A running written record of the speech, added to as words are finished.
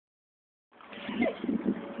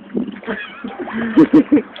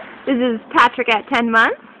This is Patrick at 10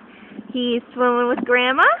 months. He's swimming with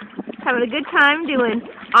Grandma, having a good time doing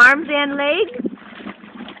arms and legs.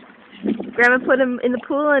 Grandma put him in the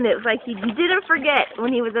pool and it was like he didn't forget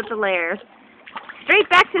when he was at the lair. Straight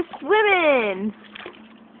back to swimming.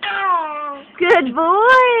 Oh. Good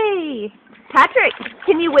boy. Patrick,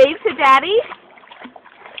 can you wave to Daddy?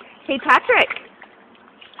 Hey, Patrick.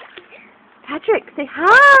 Patrick, say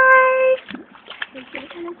hi.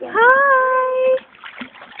 Hi.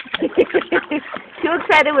 Too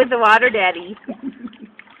excited with the water daddy.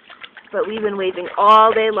 But we've been waving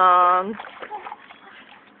all day long.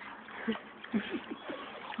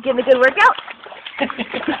 Getting a good workout?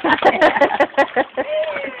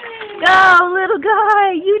 Go, little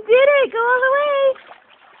guy. You did it. Go all the way.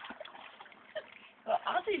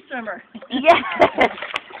 Aussie swimmer. Yes.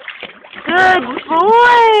 Good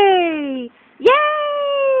boy.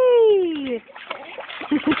 Yay.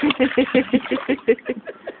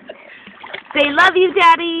 Say love you,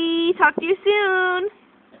 Daddy. Talk to you soon.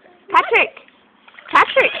 Patrick.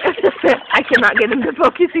 Patrick. I cannot get him to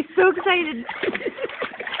focus. He's so excited.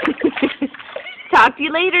 Talk to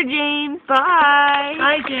you later, James. Bye.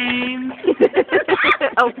 Hi, James.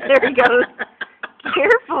 Oh, there he goes.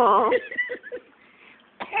 Careful.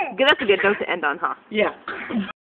 That's a good note to end on, huh? Yeah.